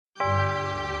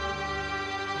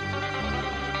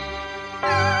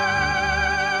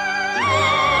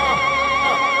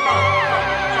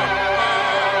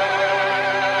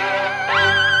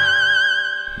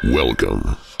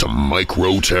Welcome to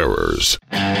Micro Terrors.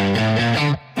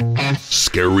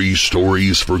 Scary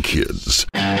stories for kids,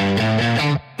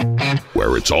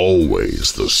 where it's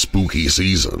always the spooky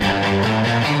season,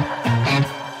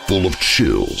 full of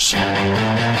chills,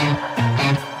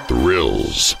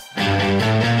 thrills,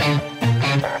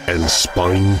 and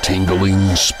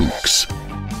spine-tingling spooks.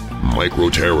 Micro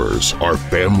Terrors are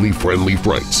family-friendly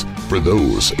frights for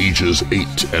those ages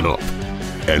 8 and up.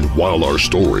 And while our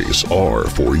stories are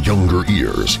for younger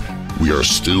ears, we are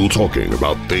still talking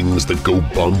about things that go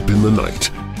bump in the night,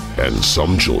 and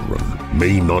some children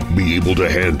may not be able to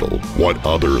handle what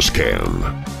others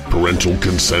can. Parental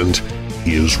consent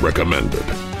is recommended.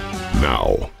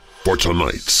 Now, for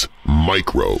tonight's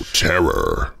Micro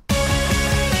Terror.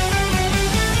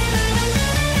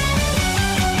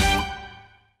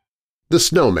 The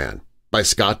Snowman by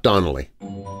Scott Donnelly.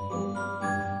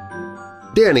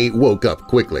 Danny woke up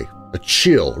quickly, a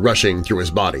chill rushing through his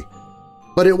body.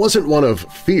 But it wasn't one of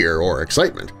fear or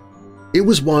excitement. It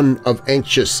was one of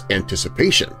anxious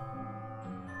anticipation.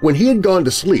 When he had gone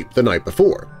to sleep the night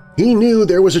before, he knew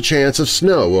there was a chance of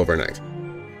snow overnight.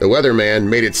 The weatherman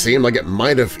made it seem like it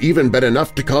might have even been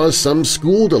enough to cause some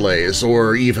school delays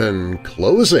or even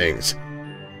closings.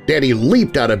 Danny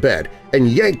leaped out of bed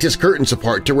and yanked his curtains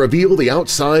apart to reveal the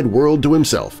outside world to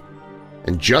himself.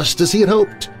 And just as he had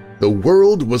hoped, the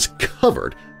world was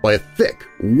covered by a thick,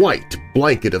 white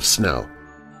blanket of snow.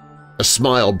 A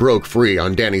smile broke free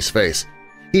on Danny's face.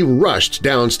 He rushed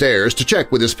downstairs to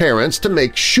check with his parents to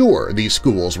make sure these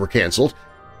schools were canceled,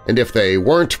 and if they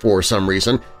weren't for some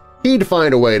reason, he'd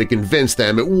find a way to convince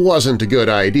them it wasn't a good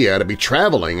idea to be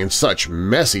traveling in such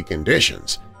messy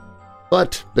conditions.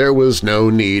 But there was no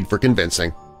need for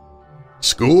convincing.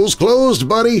 "School's closed,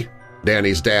 buddy,"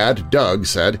 Danny's dad, Doug,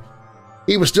 said.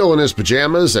 He was still in his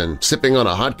pajamas and sipping on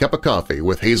a hot cup of coffee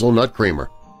with hazelnut creamer.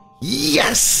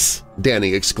 "Yes!"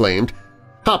 Danny exclaimed,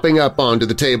 hopping up onto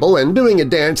the table and doing a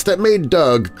dance that made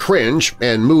Doug cringe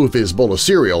and move his bowl of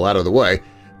cereal out of the way.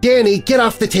 "Danny, get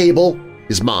off the table,"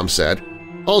 his mom said,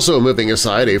 also moving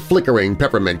aside a flickering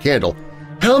peppermint candle.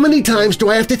 "How many times do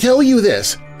I have to tell you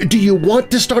this? Do you want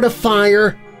to start a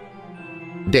fire?"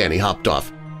 Danny hopped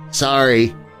off.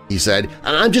 "Sorry," he said.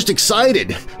 "I'm just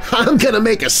excited. I'm gonna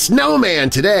make a snowman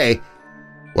today."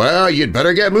 "Well, you'd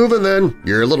better get moving then.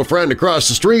 Your little friend across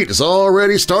the street has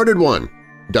already started one,"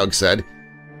 Doug said.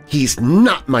 "He's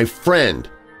not my friend,"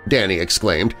 Danny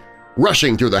exclaimed,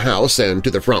 rushing through the house and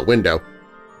to the front window.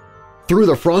 Through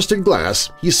the frosted glass,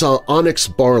 he saw Onyx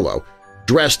Barlow,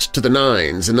 dressed to the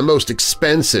nines in the most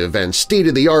expensive and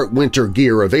state-of-the-art winter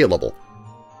gear available.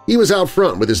 He was out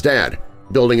front with his dad,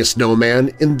 building a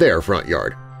snowman in their front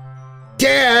yard.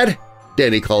 "Dad!"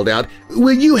 Danny called out.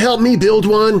 "Will you help me build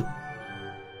one?"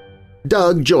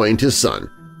 Doug joined his son,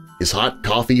 his hot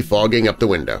coffee fogging up the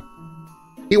window.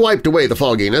 He wiped away the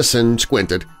fogginess and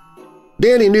squinted.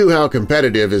 Danny knew how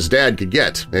competitive his dad could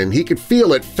get, and he could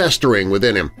feel it festering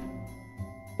within him.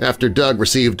 After Doug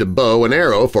received a bow and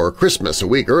arrow for Christmas a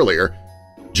week earlier,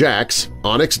 Jax,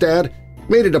 Onyx's dad,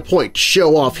 made it a point to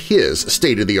show off his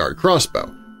state-of-the-art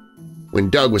crossbow. When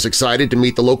Doug was excited to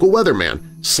meet the local weatherman,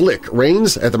 Slick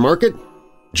Rains, at the market,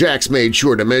 Jax made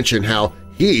sure to mention how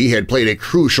he had played a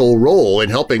crucial role in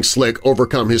helping Slick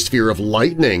overcome his fear of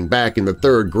lightning back in the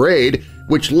 3rd grade,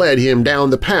 which led him down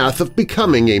the path of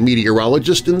becoming a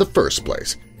meteorologist in the first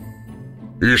place.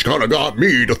 "He's kind of got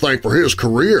me to thank for his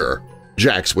career,"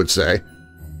 Jax would say.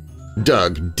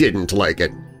 Doug didn't like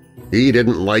it. He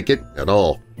didn't like it at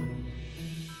all.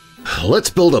 "Let's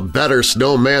build a better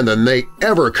snowman than they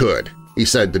ever could," he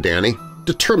said to Danny,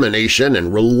 determination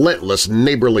and relentless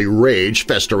neighborly rage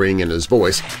festering in his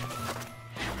voice.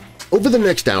 Over the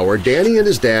next hour, Danny and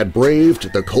his dad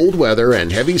braved the cold weather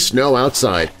and heavy snow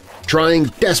outside, trying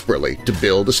desperately to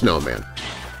build a snowman.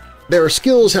 Their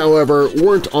skills, however,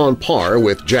 weren't on par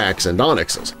with Jax and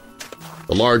Onyx's.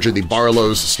 The larger the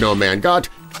Barlows snowman got,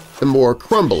 the more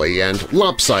crumbly and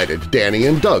lopsided Danny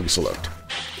and Doug's looked.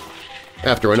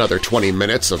 After another 20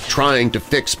 minutes of trying to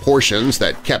fix portions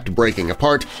that kept breaking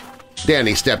apart,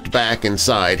 Danny stepped back and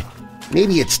sighed,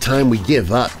 "Maybe it's time we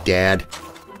give up, Dad."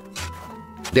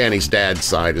 Danny's dad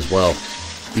sighed as well.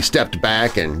 He stepped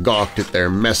back and gawked at their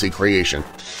messy creation.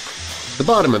 The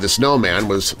bottom of the snowman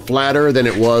was flatter than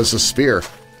it was a sphere.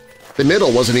 The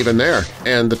middle wasn't even there,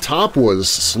 and the top was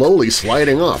slowly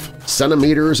sliding off,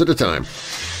 centimeters at a time.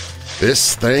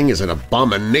 "This thing is an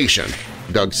abomination,"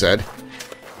 Doug said.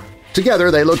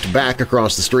 Together they looked back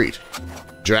across the street.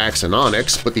 Jax and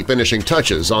Onyx put the finishing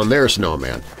touches on their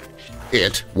snowman.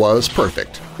 It was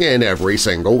perfect in every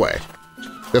single way.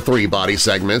 The 3 body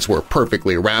segments were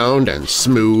perfectly round and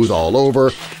smooth all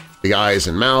over, The eyes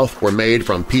and mouth were made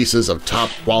from pieces of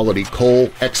top-quality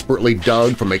coal expertly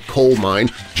dug from a coal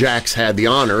mine Jax had the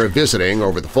honor of visiting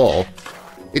over the fall.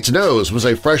 Its nose was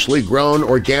a freshly grown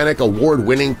organic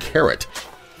award-winning carrot,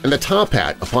 and the top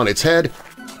hat upon its head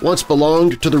once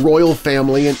belonged to the royal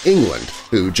family in England,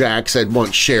 who Jax had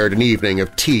once shared an evening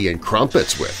of tea and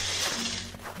crumpets with.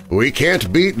 "We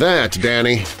can't beat that,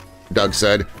 Danny," Doug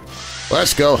said.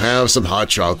 "Let's go have some hot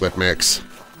chocolate mix."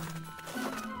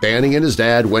 Danny and his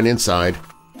dad went inside,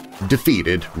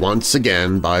 defeated once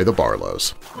again by the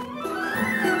Barlows.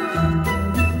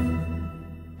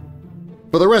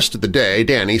 For the rest of the day,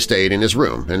 Danny stayed in his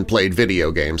room and played video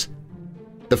games.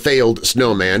 The failed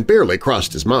snowman barely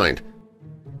crossed his mind.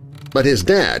 But his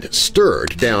dad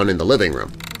stirred down in the living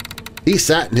room. He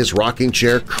sat in his rocking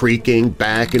chair creaking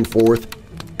back and forth,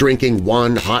 drinking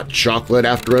one hot chocolate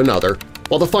after another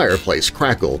while the fireplace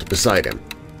crackled beside him.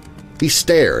 He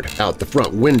stared out the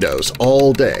front windows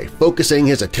all day, focusing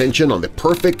his attention on the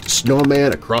perfect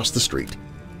snowman across the street.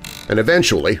 And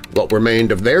eventually, what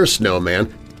remained of their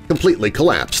snowman completely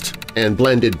collapsed and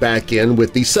blended back in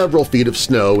with the several feet of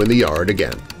snow in the yard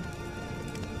again.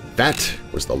 That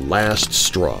was the last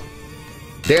straw.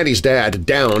 Danny's dad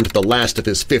downed the last of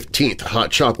his 15th hot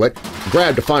chocolate,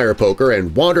 grabbed a fire poker,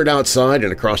 and wandered outside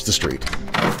and across the street.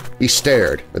 He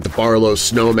stared at the Barlows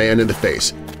snowman in the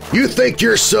face. "You think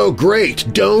you're so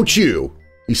great, don't you?"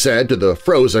 he said to the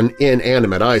frozen,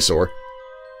 inanimate eyesore.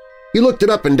 He looked it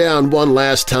up and down one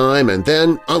last time and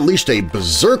then unleashed a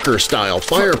berserker-style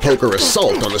fire poker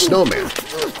assault on the snowman.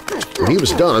 When he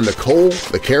was done, the coal,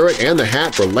 the carrot, and the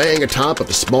hat were laying atop of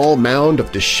a small mound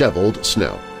of disheveled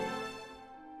snow.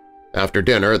 After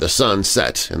dinner, the sun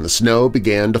set and the snow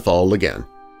began to fall again.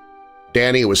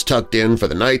 Danny was tucked in for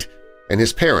the night, and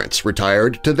his parents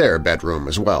retired to their bedroom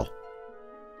as well.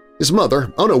 His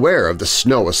mother, unaware of the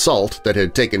snow assault that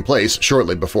had taken place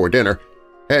shortly before dinner,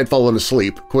 had fallen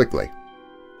asleep quickly.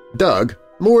 Doug,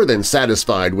 more than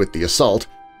satisfied with the assault,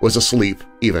 was asleep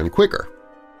even quicker.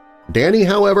 Danny,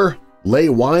 however, lay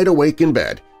wide awake in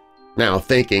bed, now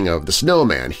thinking of the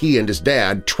snowman he and his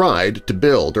dad tried to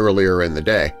build earlier in the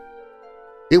day.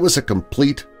 It was a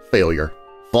complete failure,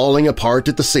 falling apart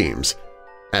at the seams,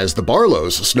 as the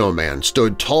Barlows snowman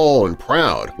stood tall and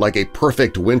proud like a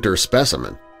perfect winter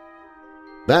specimen.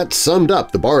 That summed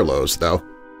up the Barlows, though.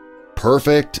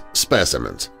 Perfect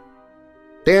specimens.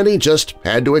 Danny just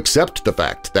had to accept the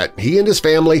fact that he and his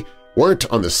family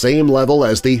weren't on the same level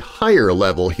as the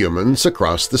higher-level humans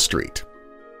across the street.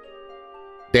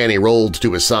 Danny rolled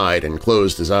to his side and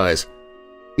closed his eyes.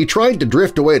 He tried to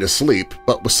drift away to sleep,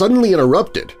 but was suddenly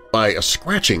interrupted by a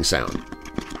scratching sound.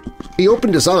 He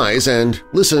opened his eyes and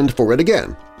listened for it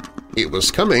again. It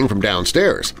was coming from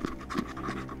downstairs.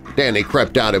 Danny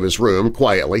crept out of his room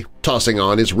quietly, tossing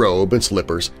on his robe and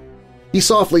slippers. He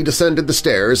softly descended the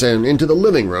stairs and into the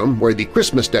living room where the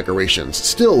Christmas decorations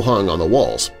still hung on the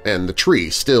walls and the tree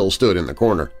still stood in the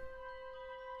corner.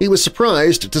 He was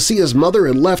surprised to see his mother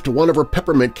had left one of her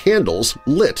peppermint candles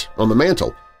lit on the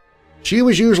mantel. She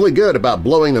was usually good about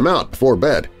blowing them out before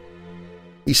bed.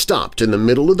 He stopped in the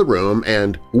middle of the room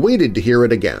and waited to hear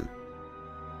it again.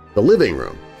 The living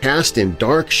room, cast in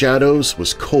dark shadows,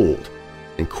 was cold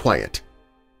and quiet.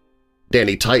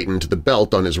 Danny tightened the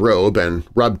belt on his robe and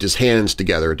rubbed his hands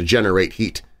together to generate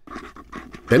heat.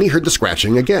 Then he heard the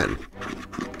scratching again.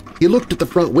 He looked at the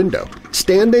front window.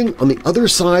 Standing on the other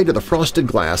side of the frosted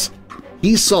glass,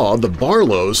 he saw the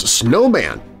Barlows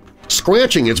snowman,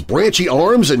 scratching its branchy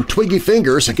arms and twiggy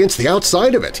fingers against the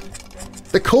outside of it.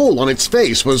 The coal on its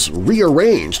face was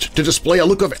rearranged to display a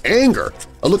look of anger,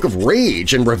 a look of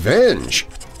rage and revenge.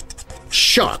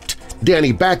 Shocked,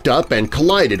 Danny backed up and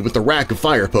collided with the rack of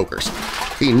fire pokers.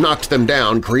 He knocked them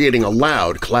down, creating a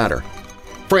loud clatter.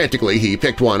 Frantically, he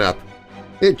picked one up.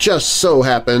 It just so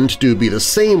happened to be the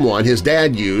same one his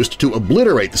dad used to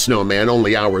obliterate the snowman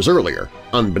only hours earlier,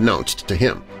 unbeknownst to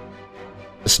him.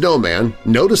 The snowman,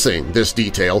 noticing this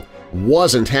detail,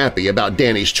 wasn't happy about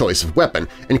Danny's choice of weapon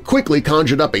and quickly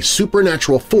conjured up a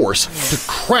supernatural force to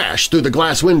crash through the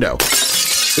glass window.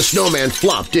 The snowman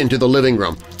flopped into the living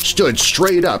room, stood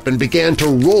straight up, and began to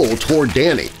roll toward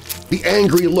Danny, the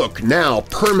angry look now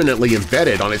permanently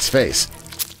embedded on its face.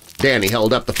 Danny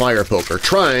held up the fire poker,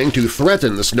 trying to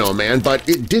threaten the snowman, but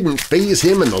it didn't faze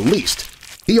him in the least.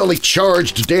 He only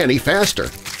charged Danny faster.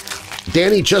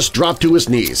 Danny just dropped to his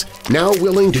knees, now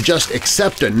willing to just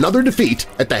accept another defeat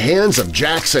at the hands of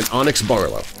Jax and Onyx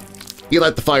Barlow. He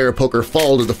let the fire poker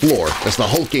fall to the floor as the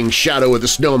hulking shadow of the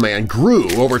snowman grew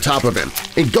over top of him,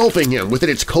 engulfing him within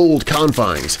its cold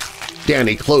confines.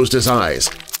 Danny closed his eyes.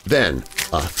 Then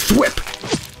a thwip,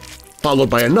 followed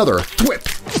by another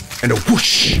thwip and a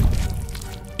whoosh.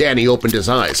 Danny opened his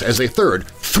eyes as a third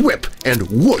thwip and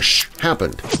whoosh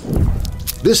happened.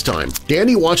 This time,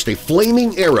 Danny watched a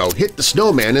flaming arrow hit the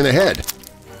snowman in the head.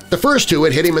 The first two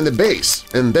had hit him in the base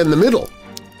and then the middle.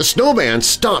 The snowman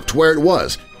stopped where it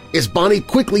was, his body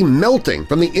quickly melting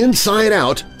from the inside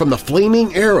out from the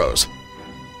flaming arrows.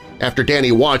 After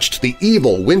Danny watched the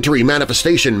evil, wintry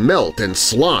manifestation melt and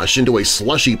slosh into a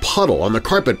slushy puddle on the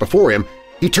carpet before him,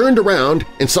 he turned around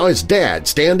and saw his dad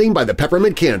standing by the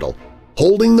peppermint candle,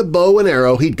 holding the bow and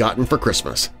arrow he'd gotten for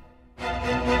Christmas.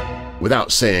 Without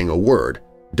saying a word,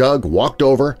 Doug walked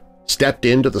over, stepped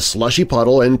into the slushy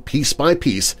puddle and piece by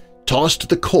piece tossed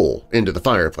the coal into the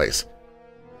fireplace.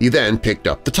 He then picked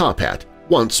up the top hat,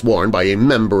 once worn by a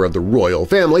member of the royal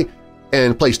family,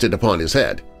 and placed it upon his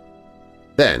head.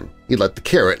 Then he let the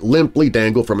carrot limply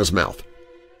dangle from his mouth.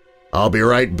 "I'll be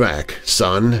right back,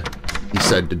 son," he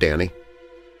said to Danny.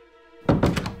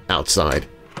 Outside,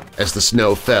 as the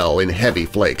snow fell in heavy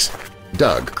flakes,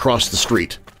 Doug crossed the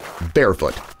street,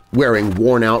 barefoot, wearing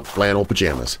worn-out flannel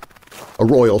pajamas, a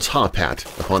royal top hat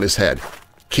upon his head,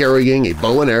 carrying a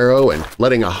bow and arrow and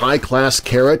letting a high-class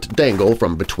carrot dangle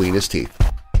from between his teeth.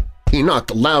 He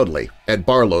knocked loudly at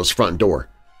Barlows' front door.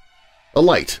 A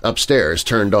light upstairs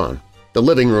turned on. The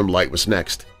living room light was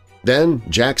next. Then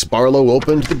Jax Barlow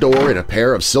opened the door in a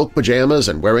pair of silk pajamas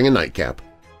and wearing a nightcap.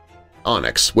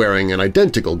 Onyx, wearing an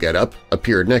identical getup,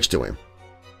 appeared next to him.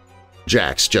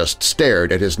 Jax just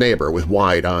stared at his neighbor with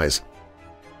wide eyes.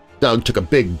 Doug took a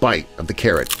big bite of the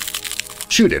carrot,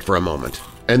 chewed it for a moment,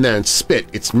 and then spit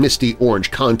its misty orange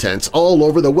contents all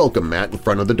over the welcome mat in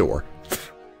front of the door.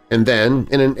 And then,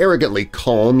 in an arrogantly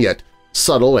calm yet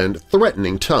subtle and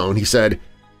threatening tone, he said,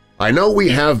 "I know we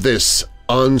have this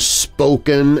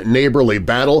unspoken neighborly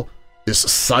battle, this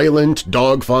silent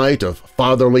dogfight of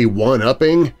fatherly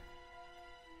one-upping."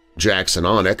 Jax and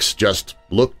Onyx just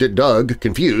looked at Doug,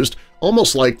 confused,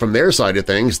 almost like from their side of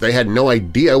things they had no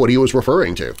idea what he was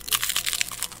referring to.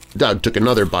 Doug took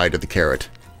another bite of the carrot,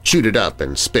 chewed it up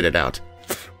and spit it out.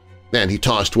 Then he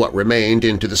tossed what remained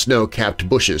into the snow-capped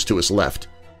bushes to his left.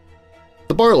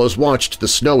 The Barlows watched the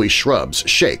snowy shrubs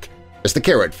shake as the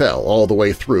carrot fell all the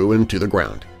way through into the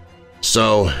ground.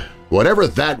 "So, whatever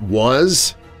that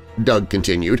was," Doug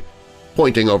continued,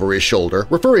 pointing over his shoulder,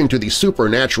 referring to the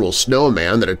supernatural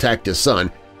snowman that attacked his son,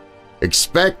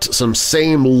 "expect some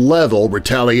same-level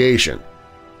retaliation."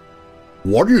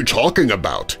 "What are you talking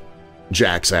about?"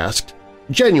 Jax asked,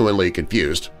 genuinely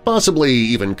confused, possibly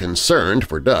even concerned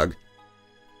for Doug.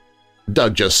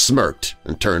 Doug just smirked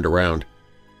and turned around.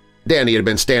 Danny had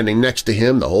been standing next to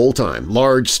him the whole time,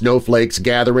 large snowflakes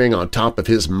gathering on top of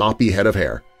his moppy head of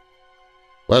hair.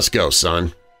 "Let's go,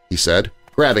 son," he said,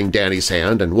 grabbing Danny's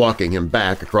hand and walking him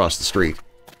back across the street.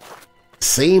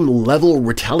 "Same-level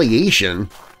retaliation?"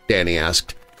 Danny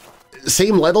asked.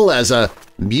 "Same level as a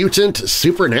mutant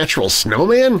supernatural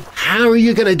snowman? How are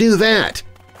you going to do that?"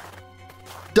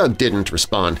 Doug didn't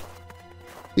respond.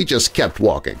 He just kept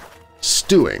walking,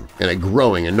 stewing in a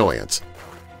growing annoyance.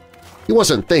 He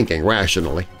wasn't thinking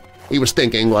rationally. He was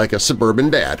thinking like a suburban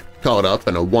dad caught up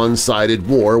in a one-sided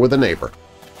war with a neighbor,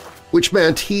 which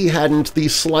meant he hadn't the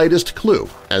slightest clue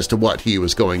as to what he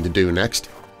was going to do next.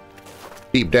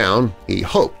 Deep down, he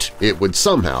hoped it would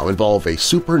somehow involve a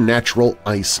supernatural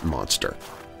ice monster.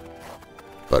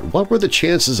 But what were the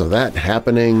chances of that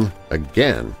happening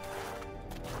again?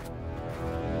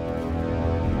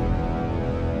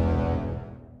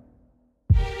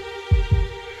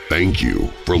 Thank you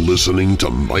for listening to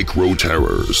Micro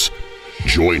Terrors.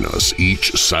 Join us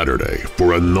each Saturday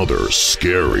for another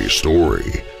scary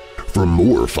story. For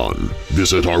more fun,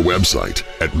 visit our website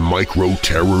at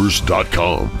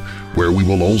microterrors.com, where we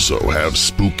will also have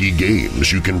spooky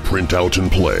games you can print out and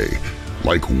play,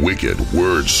 like wicked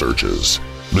word searches,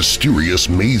 mysterious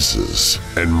mazes,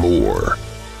 and more.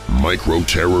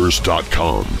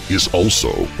 Microterrors.com is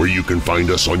also where you can find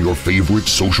us on your favorite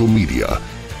social media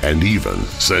and even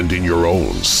send in your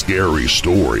own scary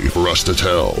story for us to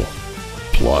tell.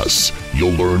 Plus,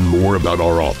 you'll learn more about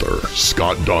our author,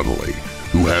 Scott Donnelly,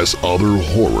 who has other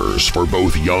horrors for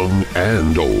both young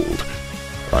and old.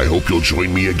 I hope you'll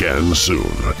join me again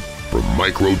soon for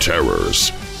Micro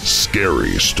Terrors,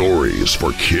 Scary Stories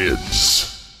for Kids.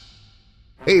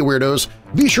 Hey Weirdos!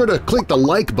 Be sure to click the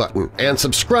like button and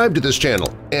subscribe to this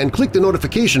channel, and click the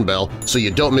notification bell so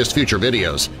you don't miss future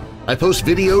videos. I post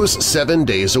videos 7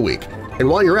 days a week. And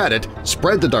while you're at it,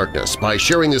 spread the darkness by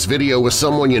sharing this video with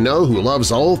someone you know who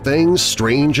loves all things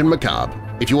strange and macabre.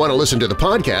 If you want to listen to the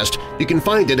podcast, you can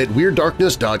find it at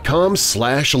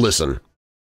WeirdDarkness.com/listen.